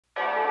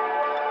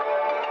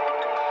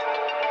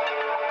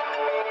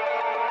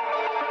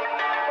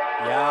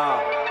Yo.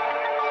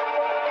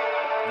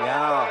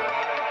 Yo.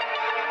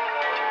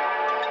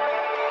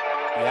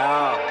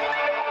 Yo.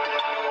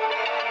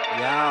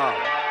 Yo.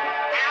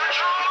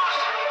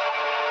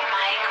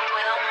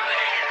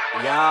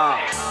 Yo.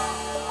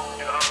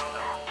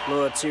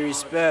 Loyalty,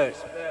 respect.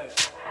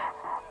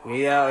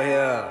 We out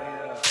here.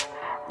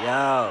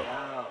 Yo.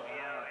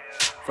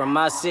 From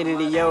my city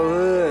to your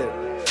hood.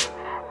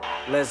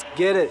 Let's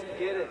get it.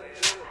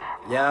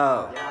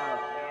 Yo.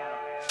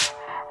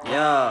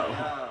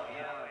 Yo.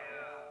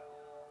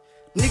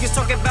 Niggas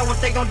talking about what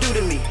they gon' do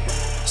to me.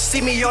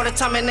 See me all the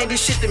time and they do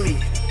shit to me.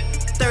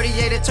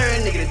 38 a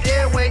turn, nigga the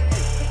dead weight.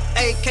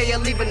 AK, I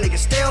leave a nigga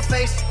stale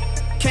face.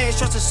 Can't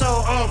trust a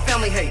soul on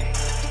family hate.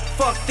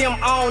 Fuck them,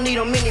 I don't need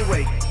them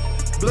anyway.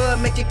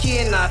 Blood make your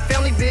kid not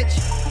family, bitch.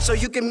 So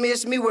you can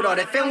miss me with all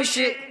that family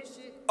shit.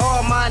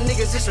 All my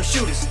niggas is some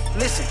shooters.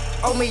 Listen,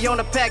 owe me on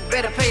the pack,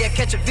 better pay or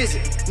catch a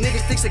visit.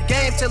 Niggas thinks a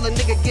game till a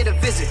nigga get a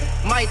visit.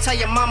 Might tie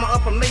your mama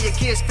up a million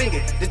kids'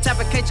 finger. The type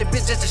of catch a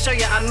bitch just to show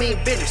you I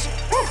mean business.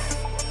 Woo!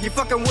 You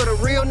fucking with a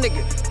real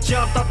nigga.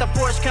 Jumped off the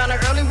porch kinda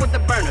early with the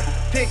burner.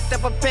 Picked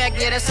up a pack,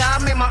 yeah, that's how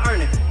I made my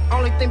earning.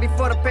 Only thing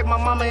before to pick my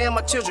mama and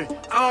my children.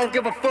 I don't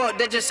give a fuck,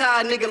 that's just how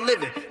a nigga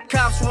living.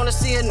 Cops wanna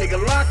see a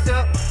nigga locked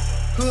up.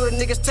 Hood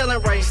niggas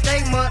telling right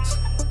statements.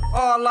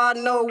 All I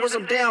know is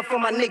I'm down for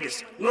my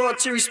niggas.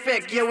 Loyalty,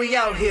 respect, yeah, we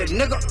out here,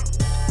 nigga.